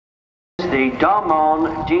the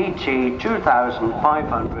Dammann DT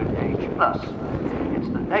 2500H Plus. It's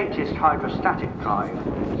the latest hydrostatic drive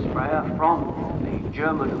sprayer from the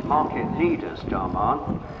German market leaders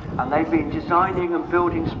Dammann, and they've been designing and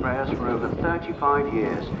building sprayers for over 35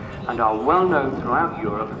 years and are well known throughout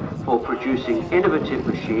Europe for producing innovative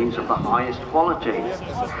machines of the highest quality.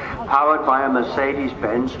 Powered by a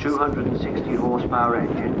Mercedes-Benz 260 horsepower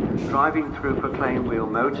engine, driving through proclaimed wheel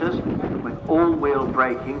motors, with all-wheel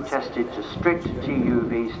braking tested to strict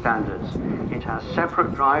TUV standards. It has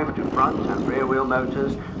separate drive to front and rear wheel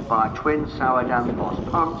motors via twin Chantry-Dammann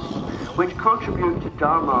pumps, which contribute to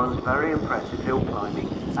Dammann's very impressive hill climbing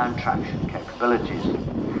and traction capabilities.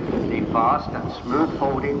 The fast and smooth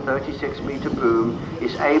folding 36-meter boom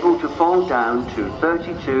is able to fold down to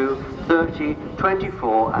 32, 30,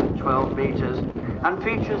 24 and 12 meters and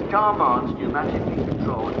features Dammann's pneumatically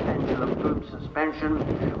controlled pendulum boom suspension,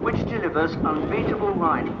 which delivers unbeatable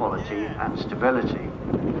ride quality and stability.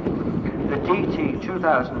 The DT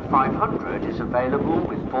 2500 is available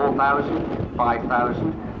with 4,000,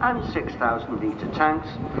 5,000 and 6,000 litre tanks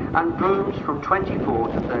and booms from 24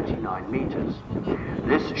 to 39 metres.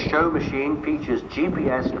 This show machine features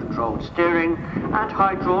GPS controlled steering and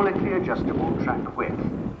hydraulically adjustable track width.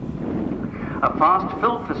 A fast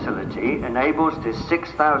fill facility enables this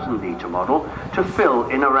 6,000 litre model to fill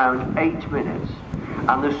in around 8 minutes,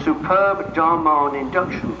 and the superb Dammann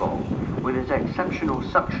induction bowl with its exceptional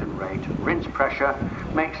suction rate, rinse pressure,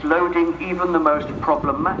 makes loading even the most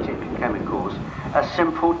problematic chemicals a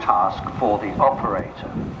simple task for the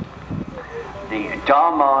operator. The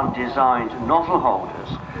Dammann designed nozzle holders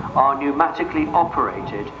are pneumatically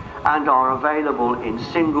operated and are available in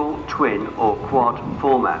single, twin or quad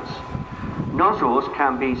formats. Nozzles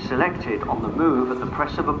can be selected on the move at the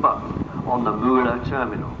press of a button on the Mueller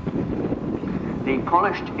terminal. The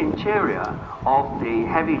polished interior of the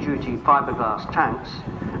heavy-duty fiberglass tanks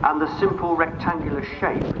and the simple rectangular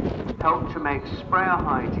shape help to make sprayer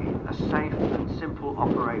hygiene a safe and simple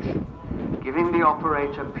operation, giving the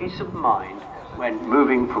operator peace of mind when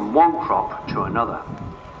moving from one crop to another.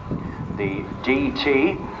 The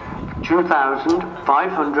DT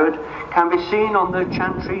 2500 can be seen on the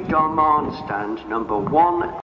Chantry-Dammann stand number 1